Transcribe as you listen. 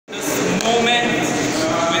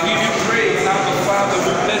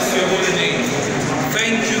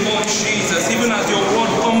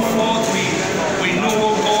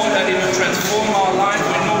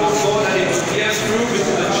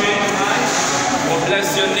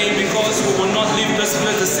we will not leave this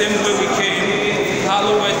place the same way we came.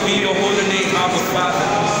 Hallowed be your holy name, our Father.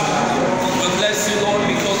 We bless you, Lord,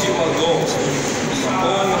 because you are God.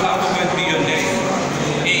 Oh, hallowed be your name.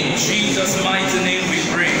 In Jesus' mighty name we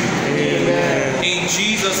pray. Amen. In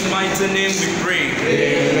Jesus' mighty name we pray.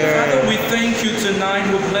 Amen. Father, we thank you tonight.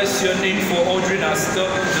 We bless your name for ordering our stuff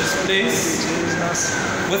to this place.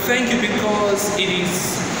 We thank you because it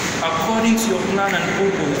is according to your plan and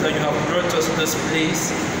purpose that you have brought us to this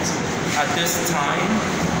place at this time.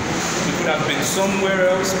 We could have been somewhere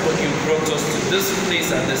else, but you brought us to this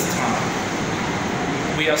place at this time.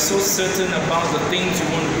 We are so certain about the things you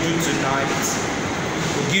want to do tonight.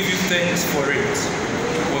 We give you thanks for it.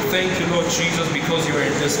 We thank you, Lord Jesus, because you are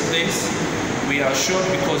in this place. We are sure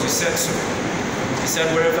because you said so. You said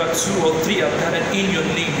wherever 2 or 3 are gathered in your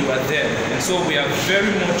name, you are there. And so we are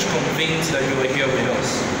very much convinced that you are here with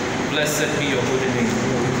us. Blessed be your holy name.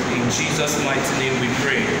 In Jesus' mighty name we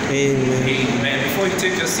pray. Amen. Amen. Before you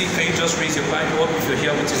take your seat, can you just raise your Bible up if you're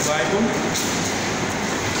here with your Bible?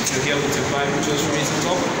 If you're here with your Bible, just raise it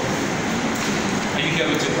up. Are you here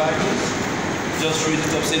with your Bible? Just read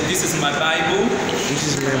it up. Say, this is my Bible.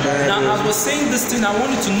 This is my Bible. Now, as we're saying this thing, I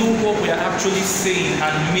want you to know what we are actually saying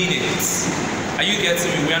and mean it. Are you getting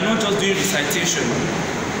me? We are not just doing recitation.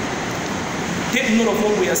 Take note of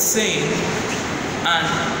what we are saying and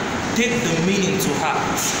take the meaning to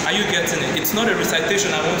heart. Are you getting it? It's not a recitation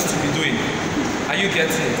I want you to be doing. Are you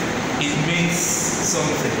getting it? It means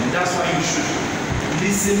something. And that's why you should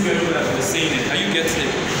listen very well as we're saying it. Are you getting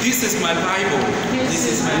it? This is my Bible. This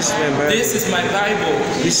is my Bible. This is my Bible.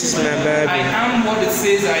 This is my Bible. I am what it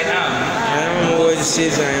says I am. I am what it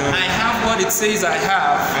says I am. I have what it says I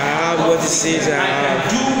have. I have what it says I I can have.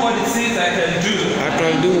 do what it says I can do. I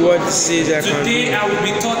can do what it says I can Today do. I will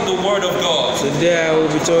be taught the word of God. Today I will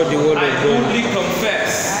be taught the word I of God. boldly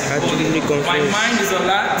confess. I boldly confess. My mind is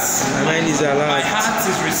alert. My mind is alert. My heart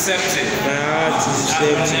is receptive. My heart is I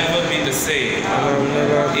will receptive. never be the same. I will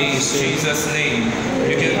never be In the same. Jesus' name.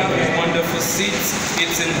 You can have a wonderful seat.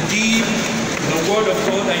 It's indeed the word of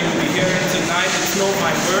God that you will be hearing tonight. It's not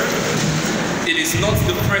my word. It is not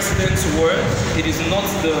the president's word. It is not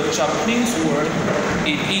the chaplain's word.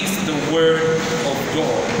 It is the word of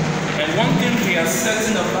God. And one thing we are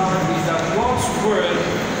certain about is that God's word,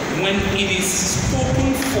 when it is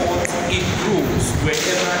spoken forth, it grows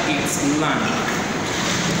wherever it's landed.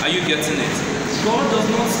 Are you getting it? God does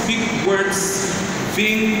not speak words,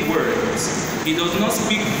 vain words. He does not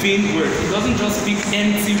speak vain words. He doesn't just speak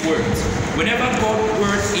empty words. Whenever God's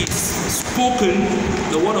word is spoken,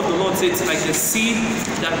 the word of the Lord says it's like a seed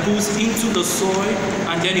that goes into the soil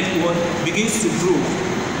and then it begins to grow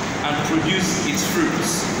and produce its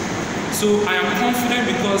fruits. So I am confident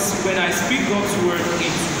because when I speak God's word,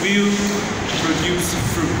 it will produce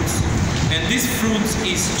fruit. And this fruit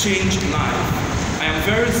is changed life. I am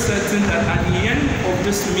very certain that at the end of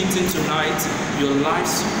this meeting tonight, your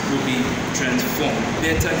lives will be transformed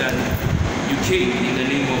better than you came in the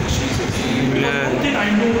name of Jesus. Because one thing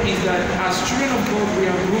I know is that as children of God, we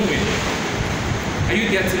are growing. Are you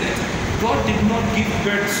getting it? God did not give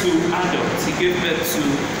birth to adults. He gave birth to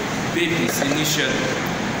babies initially.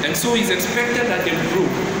 And so it's expected that they grow.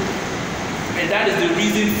 And that is the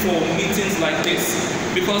reason for meetings like this.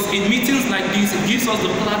 Because in meetings like this, it gives us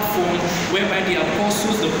the platform whereby the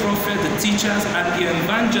apostles, the prophets, the teachers, and the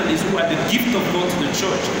evangelists who are the gift of God to the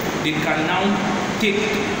church, they can now take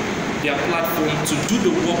their platform to do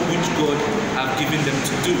the work which God has given them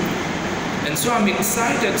to do. And so I'm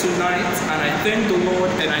excited tonight, and I thank the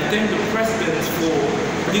Lord and I thank the President for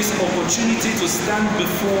this opportunity to stand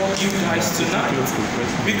before you guys tonight.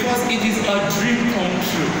 Because it is a dream come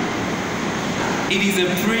true. It is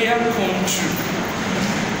a prayer come true.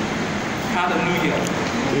 Hallelujah.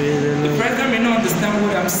 The president may not understand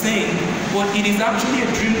what I'm saying, but it is actually a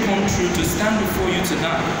dream come true to stand before you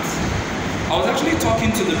tonight. I was actually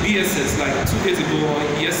talking to the BSS like 2 days ago or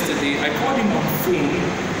yesterday. I called him on phone.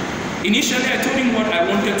 Initially, I told him what I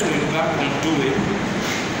wanted to embark on doing.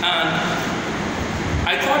 And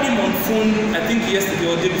I called him on phone, I think yesterday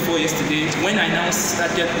or the day before yesterday, when I now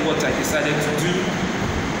started what I decided to do.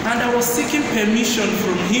 And I was seeking permission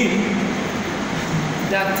from him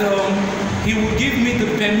that he would give me the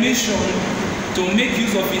permission to make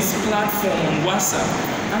use of his platform on WhatsApp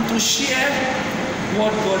and to share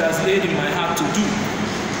what God has laid in my heart to do.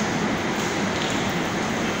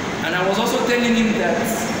 And I was also telling him that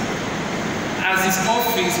as his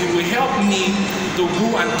office, he will help me to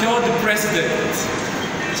go and tell the president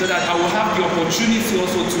so that I will have the opportunity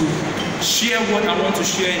also to share what I want to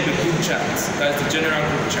share in the group chat, that's the general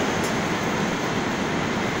group chat.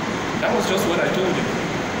 That was just what I told him.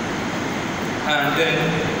 And then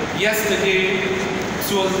yesterday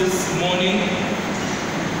towards this morning,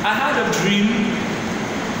 I had a dream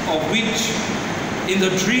of which, in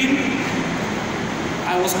the dream,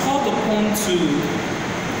 I was called upon to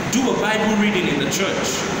do a Bible reading in the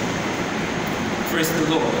church. Praise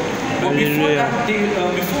the Lord. But before that day,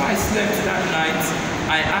 before I slept that night,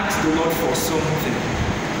 I asked the Lord for something.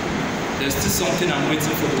 There's still something I'm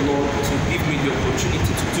waiting for the Lord to give me the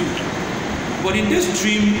opportunity to do. But in this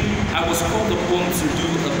dream, I was called upon to do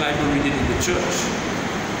a Bible reading in the church.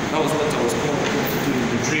 That was what I was called upon to do in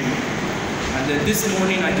the dream. And then this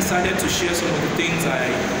morning, I decided to share some of the things I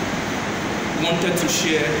wanted to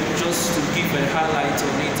share, just to give a highlight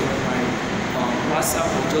on it on my WhatsApp,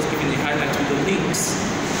 or just giving a highlight with the links.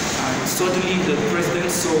 And suddenly the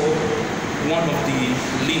president saw one of the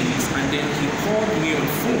links, and then he called me on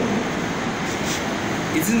phone.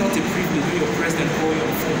 Is it not a privilege when your president call you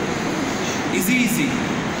on phone? It's easy.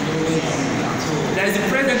 There is a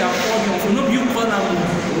president that called you on phone. No, you call him.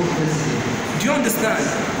 Do you understand?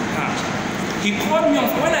 He called me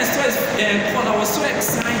on phone. When I saw his call, I was so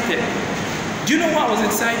excited. Do you know why I was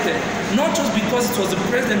excited? Not just because it was the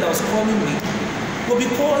president that was calling me, but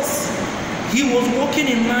because he was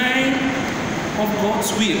walking in line of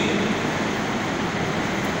God's will.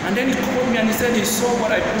 And then he called me and he said he saw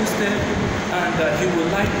what I posted and he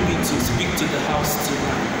would like me to speak to the house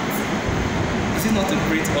tonight. Is it not a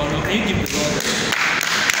great honor? Can you give the Lord a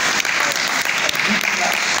big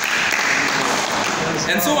clap?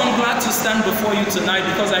 And so I'm glad to stand before you tonight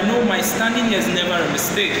because I know my standing here is never a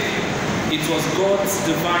mistake. It was God's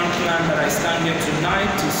divine plan that I stand here tonight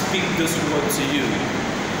to speak this word to you.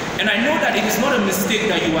 And I know that it is not a mistake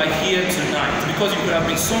that you are here tonight, because you could have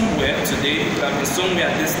been somewhere today, you could have been somewhere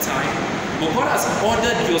at this time, but God has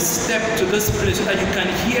ordered your step to this place so that you can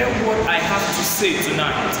hear what I have to say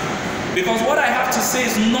tonight. Because what I have to say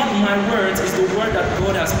is not my words, it's the word that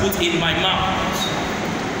God has put in my mouth.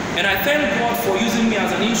 And I thank God for using me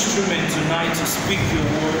as an instrument tonight to speak your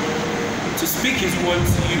word, to speak his word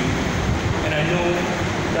to you. And I know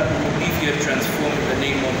that we will leave here transformed in the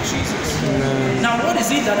name of Jesus. Amen. Now, what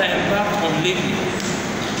is it that I embarked on lately?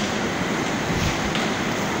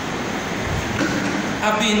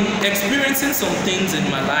 I've been experiencing some things in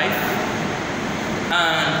my life,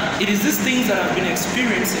 and it is these things that I've been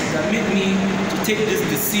experiencing that made me to take this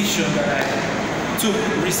decision that I took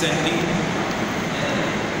recently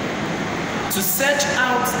to search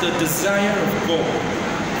out the desire of God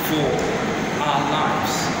for our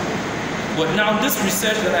lives. But now this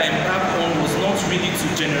research that I embarked on was not really to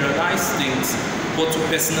generalize things, but to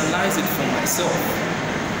personalize it for myself.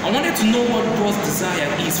 I wanted to know what God's desire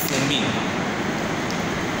is for me.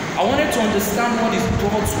 I wanted to understand what is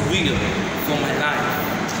God's will for my life.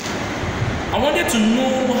 I wanted to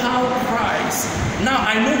know how Christ, now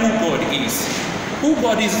I know who God is. Who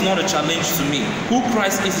God is not a challenge to me. Who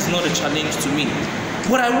Christ is not a challenge to me.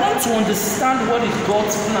 But I want to understand what is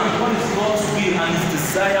God's plan, what is God's will and his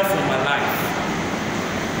desire for my life.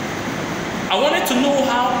 I wanted to know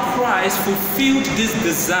how Christ fulfilled this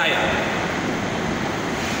desire.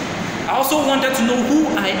 I also wanted to know who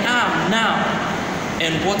I am now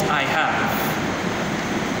and what I have.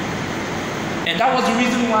 And that was the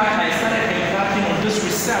reason why I started embarking on this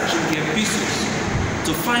research in the epistles,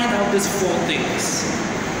 to find out these 4 things.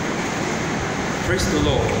 Praise the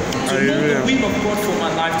Lord. To know the will of God for my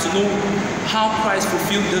life, to know how Christ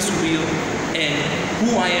fulfilled this will, and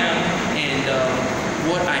who I am, and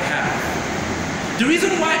what I have. The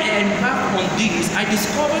reason why I embarked on this, I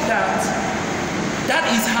discovered that that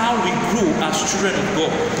is how we grow as children of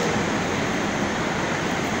God.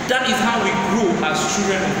 That is how we grow as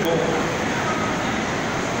children of God.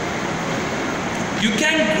 You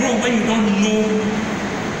can't grow when you don't know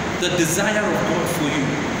the desire of God for you.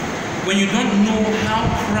 When you don't know how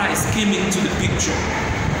Christ came into the picture,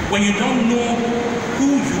 when you don't know who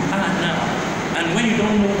you are now, and when you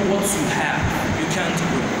don't know what you have, you can't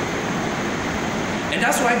grow. And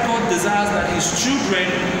that's why God desires that his children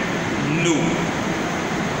know.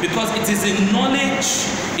 Because it is in knowledge,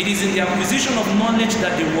 it is in the acquisition of knowledge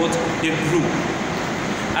that they grow.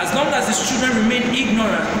 As long as his children remain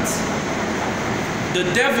ignorant, the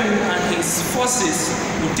devil and his forces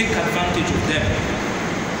will take advantage of them.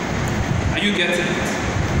 Are you getting it?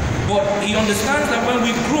 But he understands that when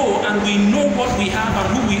we grow and we know what we have and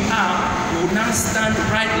who we are, we will now stand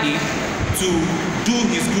rightly to do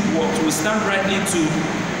his good work. We will stand rightly to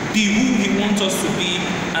be who he wants us to be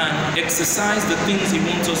and exercise the things he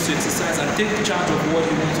wants us to exercise and take charge of what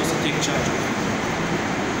he wants us to take charge of.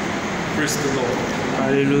 Praise the Lord.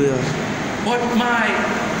 Hallelujah. But my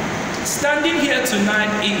standing here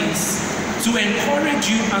tonight is to encourage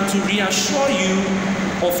you and to reassure you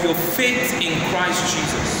of your faith in Christ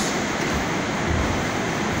Jesus.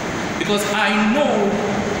 Because I know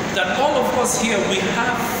that all of us here, we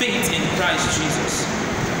have faith in Christ Jesus.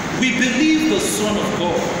 We believe the Son of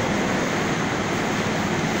God.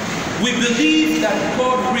 We believe that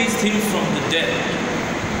God raised him from the dead.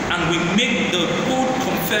 And we make the bold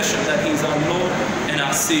confession that he is our Lord and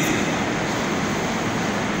our Savior.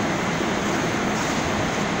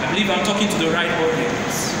 I believe I'm talking to the right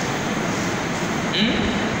audience.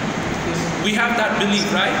 We have that belief,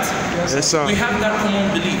 right? Yes, sir. We have that common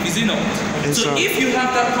belief, is it not? Yes, so sir. if you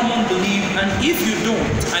have that common belief, and if you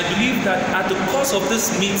don't, I believe that at the course of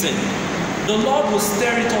this meeting, the Lord will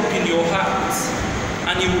stir it up in your heart,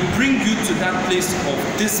 and he will bring you to that place of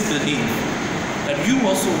disbelief, that you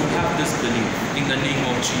also will have this belief in the name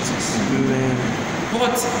of Jesus. Amen.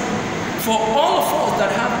 But for all of us that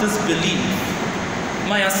have this belief,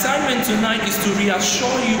 my assignment tonight is to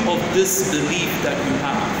reassure you of this belief that you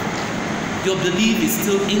have. Your belief is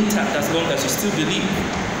still intact as long as you still believe.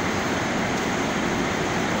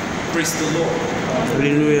 Praise the Lord.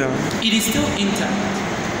 Hallelujah. It is still intact.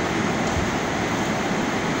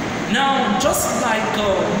 Now, just like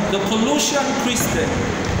the Colossian Christian,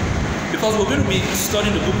 because we're going to be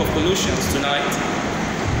studying the book of Colossians tonight,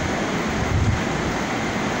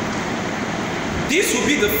 this will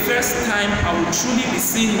be the first time I will truly be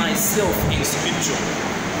seeing myself in Scripture.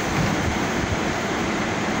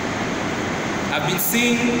 I've been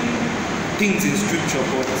seeing things in Scripture,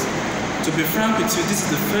 but to be frank with you, this is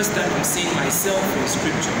the first time I'm seeing myself in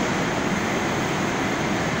Scripture.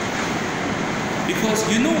 Because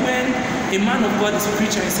you know when a man of God is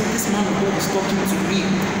preaching, I say, this man of God is talking to me.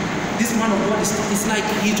 This man of God is talking, it's like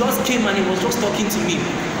he just came and he was just talking to me.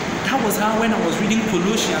 That was how when I was reading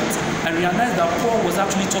Colossians, I realized that Paul was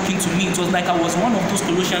actually talking to me. It was like I was one of those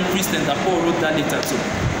Colossian Christians that Paul wrote that letter to.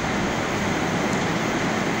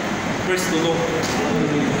 Praise the Lord.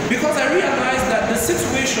 Because I realized that the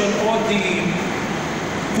situation or the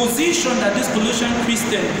position that this Colossian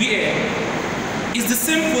Christian were is the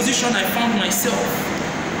same position I found myself.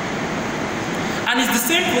 And it's the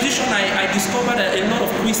same position I discovered that a lot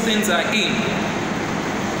of Christians are in.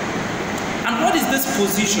 And what is this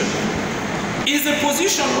position? It's a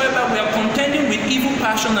position whereby we are contending with evil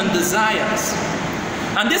passion and desires.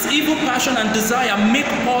 And this evil passion and desire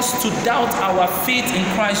make us to doubt our faith in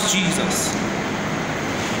Christ Jesus.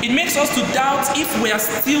 It makes us to doubt if we are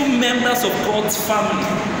still members of God's family.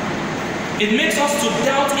 It makes us to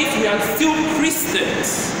doubt if we are still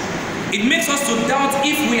Christians. It makes us to doubt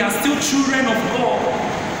if we are still children of God.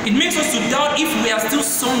 It makes us to doubt if we are still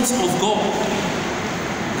sons of God.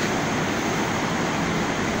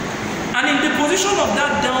 And in the position of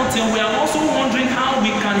that doubting, we are also wondering how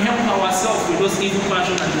we can help ourselves with those evil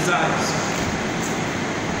passions and desires.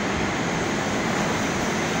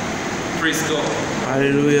 Praise God.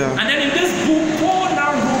 Hallelujah. And then in this book, Paul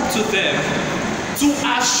now wrote to them to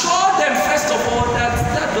assure them, first of all,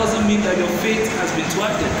 that doesn't mean that your faith has been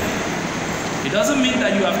thwarted. It doesn't mean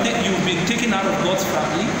that you've been taken out of God's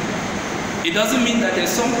family. It doesn't mean that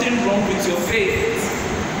there's something wrong with your faith.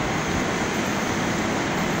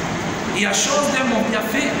 He assures them of their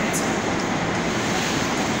faith.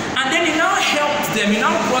 And then he now helped them. He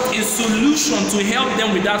now brought a solution to help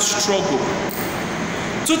them with that struggle.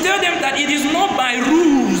 To tell them that it is not by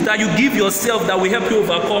rules that you give yourself that will help you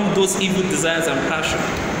overcome those evil desires and passions.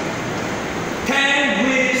 10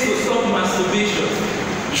 ways to stop masturbation.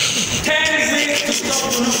 10 ways to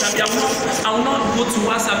stop that I will not go to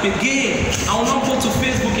WhatsApp again. I will not go to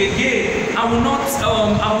Facebook again. I will not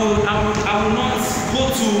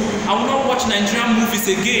watch Nigerian movies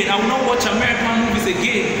again. I will not watch American movies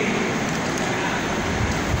again.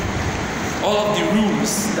 All of the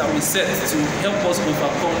rules that we set to help us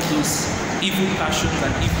overcome those evil passions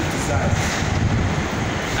and evil desires.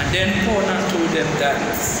 And then Paul now told them that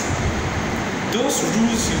those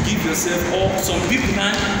rules you give yourself, or some people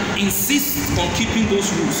now insist on keeping those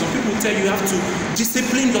rules. Some people tell you have to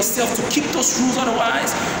discipline yourself to keep those rules,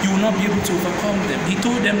 otherwise you will not be able to overcome them. He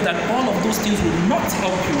told them that all of those things will not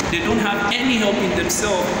help you. They don't have any help in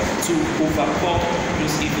themselves to overcome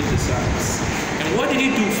those evil desires. And what did he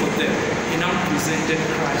do for them? He now presented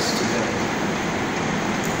Christ to them.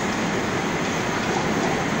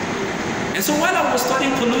 And so while I was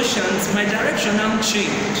studying Colossians, my direction now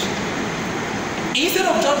changed. Instead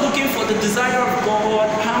of just looking for the desire of God,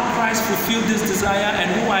 how Christ fulfilled this desire and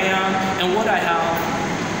who I am and what I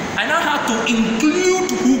have, I now have to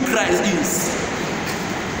include who Christ is.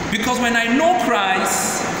 Because when I know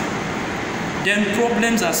Christ, then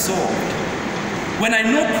problems are solved. When I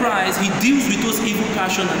know Christ, he deals with those evil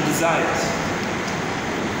passions and desires.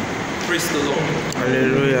 Praise the Lord.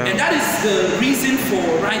 Hallelujah. And that is the reason for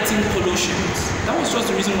writing Colossians. That was just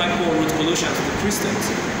the reason why Paul wrote Colossians to the Christians,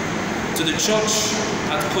 to the church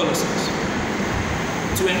at Colossus,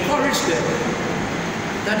 to encourage them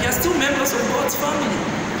that they are still members of God's family,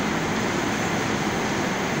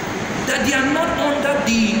 that they are not under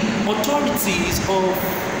the authorities of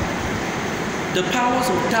the powers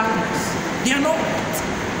of darkness. They are not.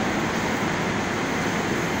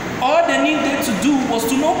 All they needed to do was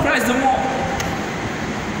to know Christ the more.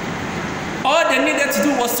 All they needed to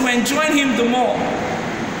do was to enjoy him the more.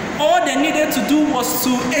 All they needed to do was to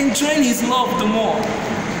enjoy his love the more.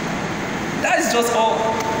 That is just all.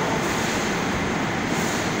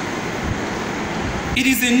 It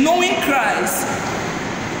is in knowing Christ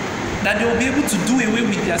that they will be able to do away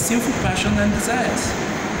with their sinful passions and desires.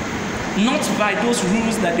 Not by those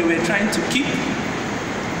rules that they were trying to keep.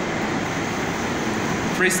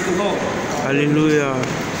 Praise the Lord. Hallelujah.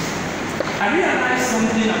 I realized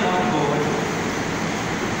something about God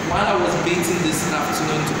while I was waiting this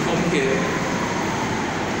afternoon to come here.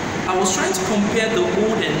 I was trying to compare the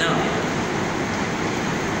old and now.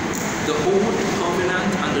 The old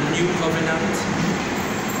covenant and the new covenant.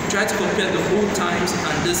 Try to compare the old times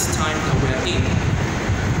and this time that we are in.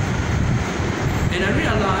 And I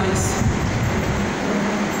realized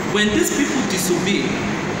when these people disobey,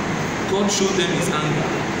 God showed them his anger.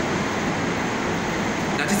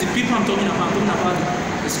 That is the people I'm talking about.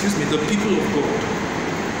 The people of God.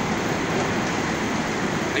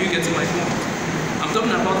 Are you getting my point? I'm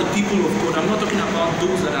talking about the people of God. I'm not talking about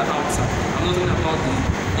those that are outside. I'm not talking about the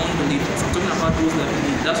unbelievers. I'm talking about those that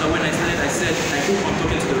believe. That's why when I said, I hope I'm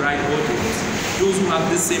talking to the right audience. Those who have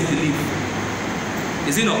this same belief.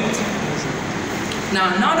 Is it not?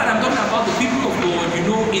 Now that I'm talking about the people of God, you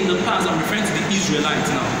know, in the past, I'm referring to the Israelites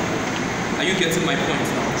now. Are you getting my point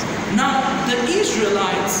now? Now, the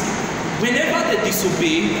Israelites, whenever they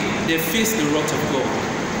disobey, they face the wrath of God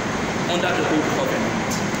under the old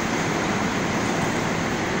covenant.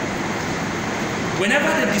 Whenever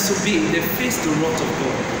they disobey, they face the wrath of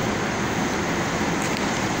God.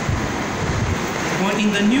 But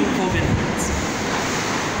in the new covenant,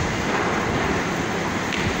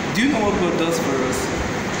 do you know what God does for us?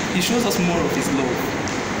 He shows us more of his love.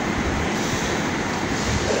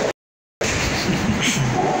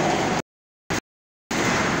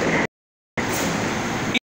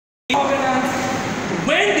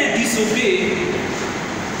 When they disobey,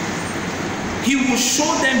 he will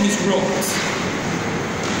show them his wrath.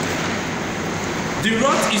 The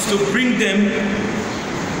wrath is to bring them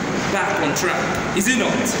back on track. Is it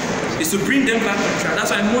not? It's to bring them back on track.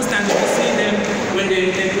 That's why most times we see them when they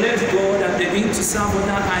neglect God and they begin to serve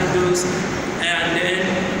other idols, and then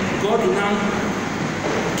God will now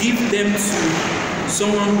give them to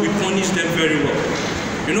someone who will punish them very well.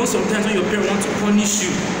 You know, sometimes when your parents want to punish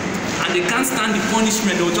you and they can't stand the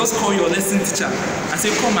punishment, they'll just call your lesson teacher and say,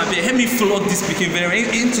 come my baby, help me flog this speaking very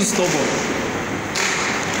into stubborn.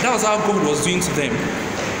 That was how God was doing to them.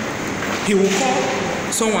 He will call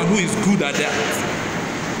someone who is good at that,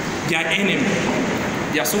 their enemy,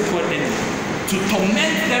 their so-called enemy, to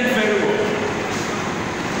torment them very well.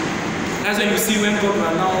 That's when you see when God will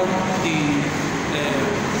allow the,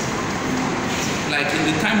 like in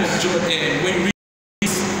the time of John, when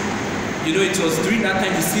you know, it was during that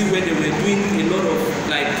time you see where they were doing a lot of,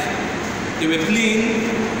 like, they were playing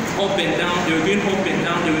up and down, they were going up and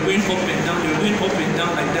down, they were going up and down, they were going up and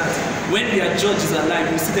down like that. When their judge is alive,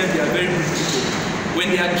 you see them, they are very good people.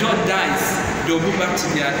 When their judge dies, they will go back to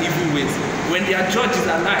their evil ways. When their judge is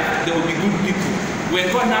alive, they will be good people. When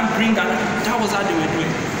God now brings that, that was how they were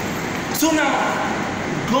doing. So now,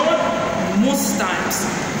 God most times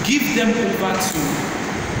gives them over to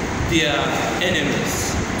their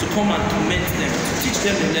enemies, to come and torment them, to teach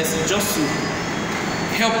them a lesson, just to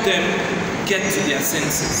help them get to their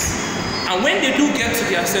senses. And when they do get to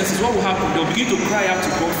their senses, what will happen? They'll begin to cry out to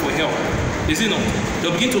God for help. Is it not?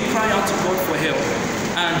 They'll begin to cry out to God for help.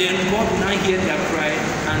 And then God will now hear their cry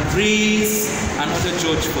and raise another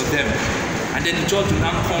judge for them. And then the judge will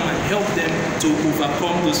now come and help them to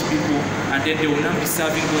overcome those people. And then they will now be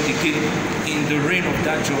serving God again in the reign of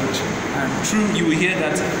that judge. And true, you will hear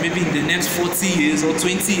that maybe in the next 40 years or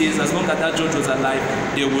 20 years, as long as that judge was alive,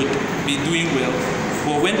 they would be doing well.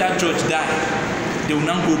 But when that judge died, they will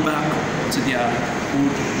now go back to their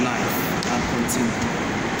old life and continue.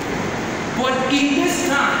 But in this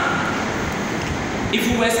time, if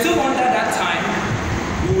we were still under that time,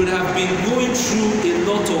 we would have been going through a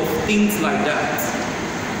lot of things like that.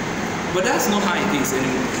 But that's not how it is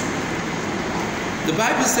anymore. The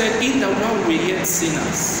Bible said, in that while we were yet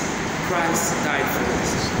sinners, Christ died for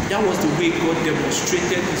us. That was the way God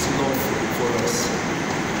demonstrated his love for us.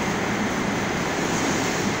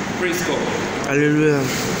 Praise God. Hallelujah.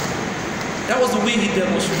 That was the way he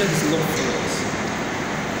demonstrated his love for us.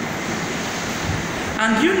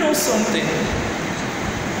 And you know something?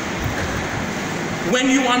 When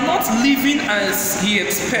you are not living as he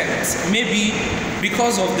expects, maybe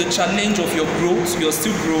because of the challenge of your growth, you're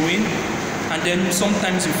still growing, and then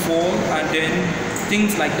sometimes you fall, and then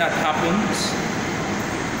things like that happens.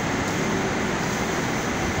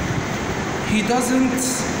 He doesn't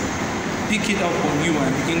pick it up on you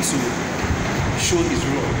and begin to show his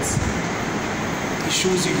wrath. He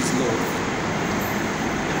shows you his love.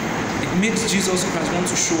 It makes Jesus Christ want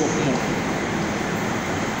to show up more.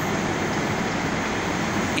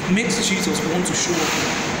 It makes Jesus want to show up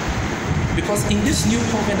more. Because in this new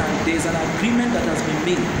covenant, there is an agreement that has been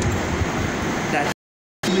made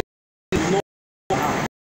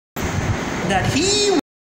that he will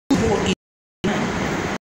go in,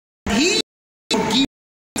 he will give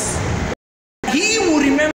us, he will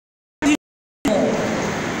remember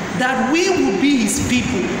that we will be his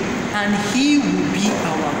people and he will be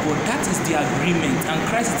our God. That is the agreement, and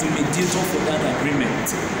Christ is the mediator for that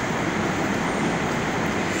agreement.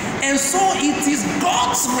 And so it is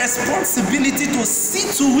God's responsibility to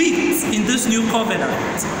see to it in this new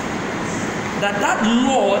covenant that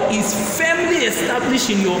law is firmly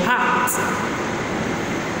established in your heart.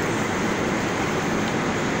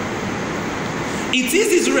 It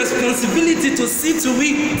is his responsibility to see to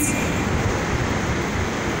it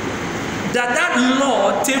that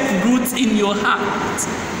law take root in your heart.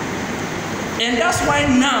 And that's why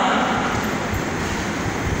now,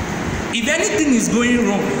 if anything is going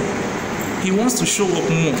wrong, he wants to show up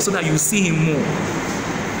more so that you see him more.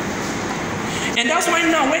 And that's why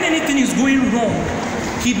now, when anything is going wrong,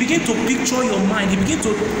 he begins to picture your mind. He begins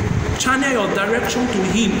to channel your direction to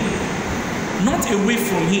him, not away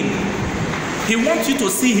from him. He wants you to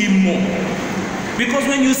see him more. Because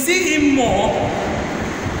when you see him more,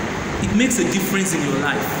 it makes a difference in your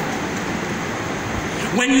life.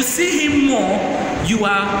 When you see him more, you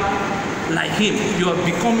are like him. You are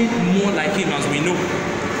becoming more like him, as we know.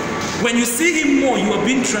 When you see him more, you are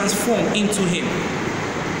being transformed into him.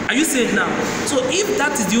 Are you saying now? So if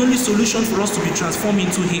that is the only solution for us to be transformed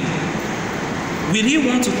into him, will he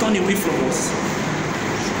want to turn away from us?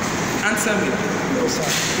 Answer me. No, sir.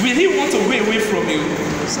 Will he want to way away from you?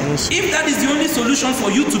 No, sir. If that is the only solution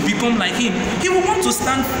for you to become like him, he will want to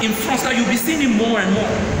stand in front so that you'll be seeing him more and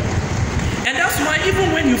more. And that's why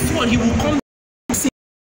even when you fall, he will come to see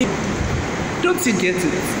you. Don't you get it?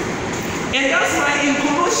 And that's why in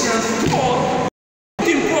Colossians, Paul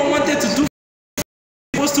wanted to do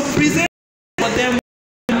was to present for them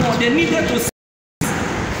more. They needed to see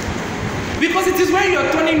it. Because it is when you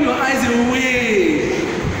are turning your eyes away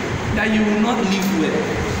that you will not live well.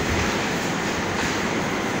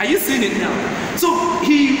 Are you seeing it now? So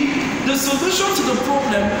the solution to the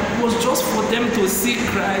problem was just for them to see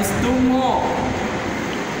Christ no more.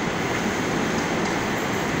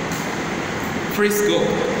 Praise God.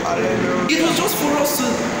 Hallelujah. It was just for us to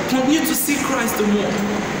continue to see Christ no more.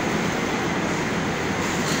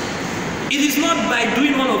 It is not by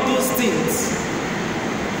doing all of those things.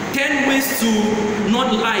 10 ways to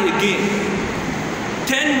not lie again.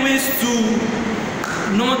 10 ways to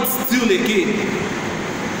not steal again.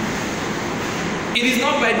 It is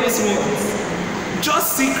not by those ones.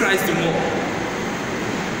 Just see Christ more.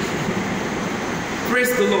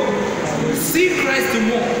 Praise the Lord. See Christ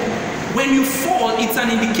more. When you fall, it's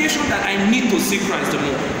an indication that I need to see Christ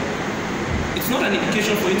more. It's not an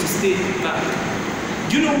indication for you to stay back.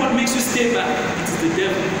 Do you know what makes you stay back? It is the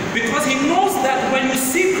devil. Because he knows that when you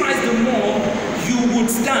see Christ the more, you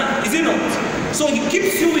would stand. Is it not? So he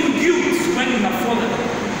keeps you in guilt when you have fallen.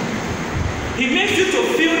 He makes you to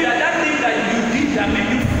feel that that thing that you did that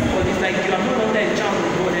made you fall is like you are no longer a child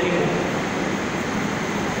of God anymore.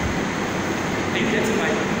 Are you getting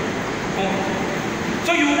my point?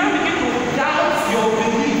 So you will now begin to doubt your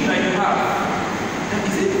belief that you have.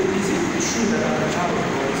 Is it true that I'm a child of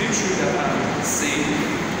God? Is it true that I'm saved?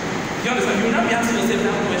 You understand? You will not be asking yourself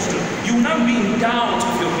that question. You will not be in doubt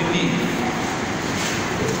of your belief.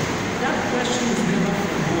 That question is never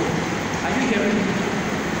from God. Are you hearing me?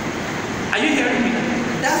 Are you hearing me?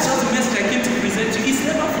 That's just the message I came to present to you. It's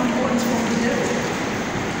never from God, it's from the devil.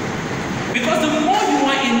 Because the more you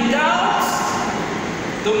are in doubt,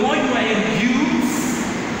 the more you are in guilt,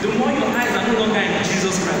 the more your eyes are no longer in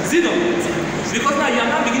Jesus Christ. See that? Because now you are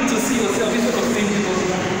now beginning to see yourself instead of seeing Jesus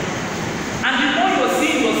Christ. And the more you are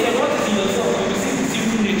seeing yourself, what is in yourself? You see the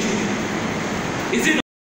sinful nature. Is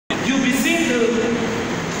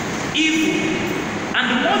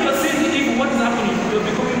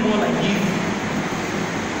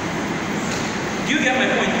Do you get my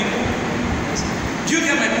point, people? Do you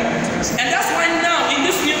get my point? And that's why now, in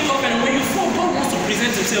this new covenant, when you fall, God wants to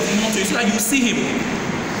present himself more to you so that you see him.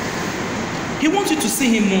 He wants you to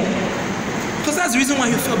see him more. Because that's the reason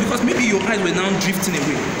why you fell, because maybe your eyes were now drifting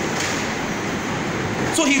away.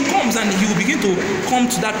 So he comes and he will begin to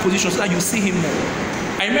come to that position so that you see him more.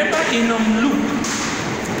 I remember in Luke,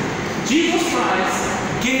 Jesus Christ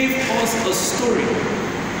gave us a story.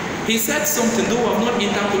 He said something, though I've not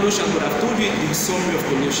entered Colossians, but I've told you the summary of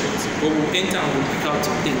Colossians. But we'll enter and we'll pick out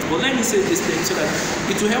some things. But let me say this thing so that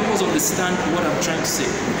it will help us understand what I'm trying to say.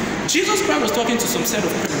 Jesus Christ was talking to some set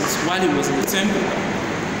of parents while he was in the temple.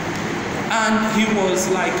 And he was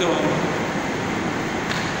like,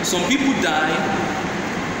 some people died.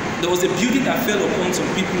 There was a beauty that fell upon some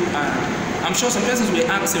people, and I'm sure some persons were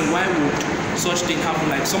asking why would such thing happen.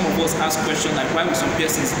 Like some of us ask questions like, why would some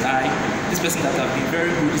persons die? This person that have been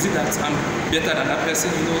very good, is it that I'm better than that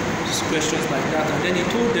person? You know, just questions like that. And then he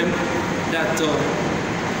told them that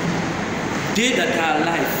they that are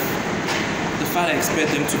alive, the Father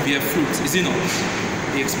expects them to bear fruit. Is it not?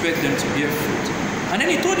 He expects them to bear fruit. And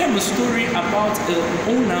then he told them a story about the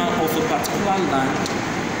owner of a particular land.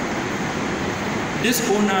 This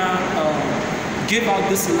owner gave out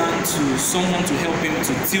this land to someone to help him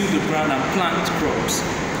to till the ground and plant crops.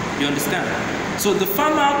 You understand? So the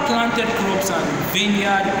farmer planted crops and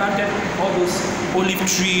vineyard, planted all those olive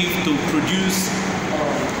trees to produce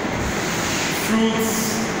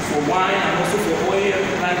fruits for wine and also for oil,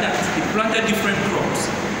 like that. He planted different crops.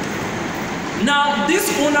 Now, this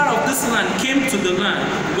owner of this land came to the land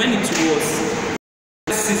when it was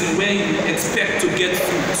season where you expect to get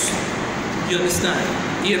fruits. You understand?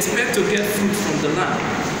 He expected to get fruit from the land.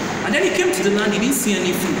 And then he came to the land, he didn't see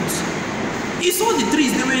any fruit. He saw the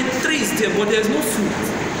trees, there were trees there, but there's no fruit.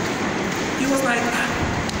 He was like,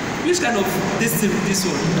 which kind of this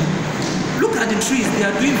one? Look at the trees, they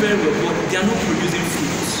are doing very well, but they are not producing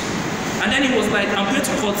fruit. And then he was like, I'm going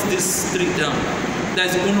to cut this tree down.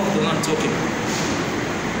 That's the owner of the land talking.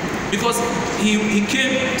 Because he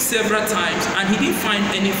came several times and he didn't find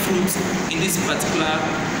any fruit in these particular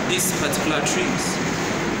trees.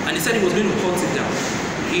 And he said he was going to cut it down.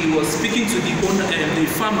 He was speaking to the owner and the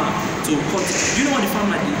farmer to cut it. Do you know what the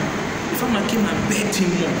farmer did? The farmer came and begged him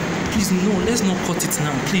more. Please, no, let's not cut it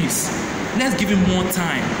now, please. Let's give him more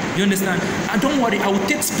time. You understand? And don't worry, I will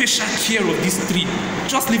take special care of this tree.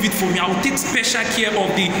 Just leave it for me. I will take special care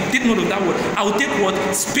of take note of that word. I will take what?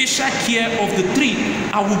 Special care of the tree.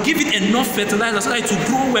 I will give it enough fertilizer so that it will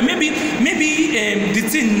grow well. Maybe the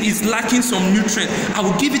thing is lacking some nutrients. I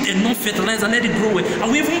will give it enough fertilizer and let it grow well. I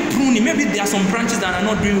will even prune it. Maybe there are some branches that are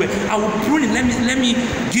not doing well. I will prune it. Let me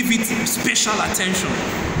give it special attention.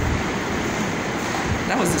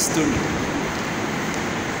 That was the story.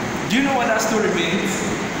 Do you know what that story means?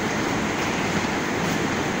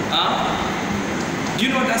 Do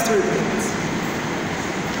you know what that story means?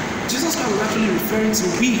 Jesus Christ was actually referring to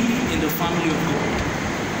we in the family of God.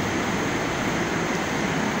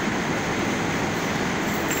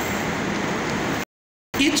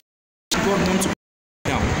 Each God wants to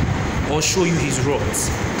down or show you his wrath.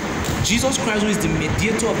 Jesus Christ, who is the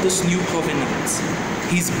mediator of this new covenant,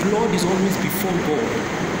 his blood is always before God,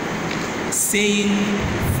 saying,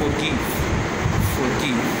 forgive,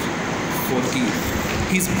 forgive, forgive.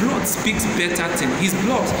 His blood speaks better things. His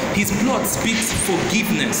blood speaks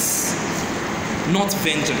forgiveness, not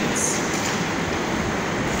vengeance.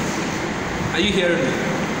 Are you hearing me?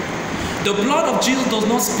 The blood of Jesus does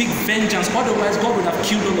not speak vengeance, otherwise God would have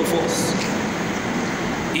killed all of us.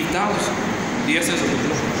 If that was the essence of the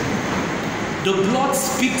blood. The blood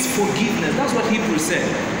speaks forgiveness. That's what Hebrews said.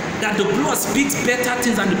 That the blood speaks better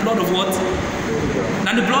things than the blood of what?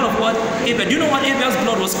 Than the blood of what? Abel. Do you know what Abel's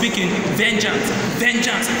blood was speaking? Vengeance,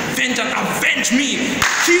 vengeance, vengeance, avenge me.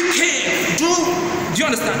 Kill Cain. Do you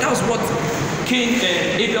understand? That was what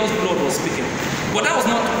Abel's blood was speaking. But that was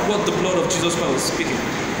not what the blood of Jesus Christ was speaking.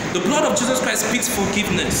 The blood of Jesus Christ speaks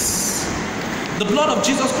forgiveness. The blood of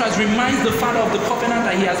Jesus Christ reminds the Father of the covenant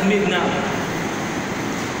that he has made now.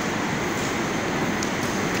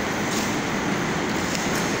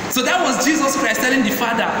 So that was Jesus Christ telling the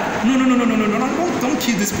Father, no, don't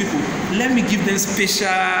kill these people. Let me give them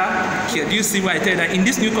special care. Do you see why I tell you that? In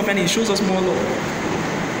this new covenant, it shows us more love.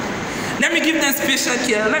 Let me give them special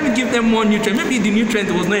care. Let me give them more nutrients. Maybe the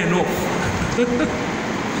nutrient was not enough.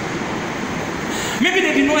 Maybe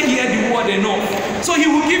they did not hear the word enough. So he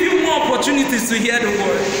will give you more opportunities to hear the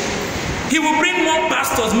word. He will bring more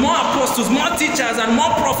pastors, more apostles, more teachers, and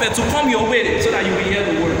more prophets to come your way so that you will hear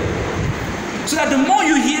the word. So that the more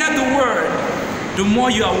you hear the word, the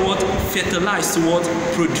more you are what? Fertilized to what?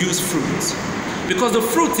 Produce fruit. Because the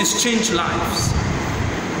fruit is changed lives.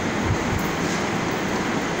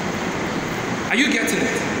 Are you getting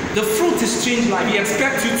it? The fruit is changed life. He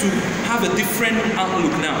expects you to have a different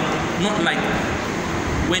outlook now, not like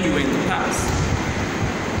when you were in the past.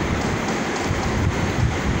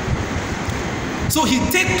 So he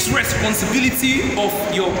takes responsibility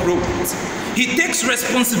of your growth. He takes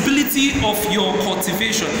responsibility of your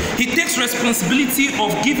cultivation. He takes responsibility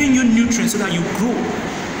of giving you nutrients so that you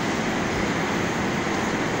grow.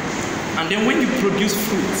 And then when you produce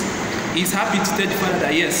fruit, he's happy to tell the Father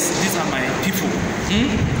that yes, these are my people.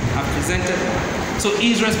 I've presented them. So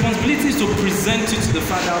his responsibility is to present you to the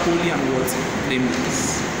Father holy and what?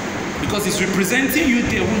 Blameless. Because he's representing you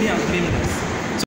there holy and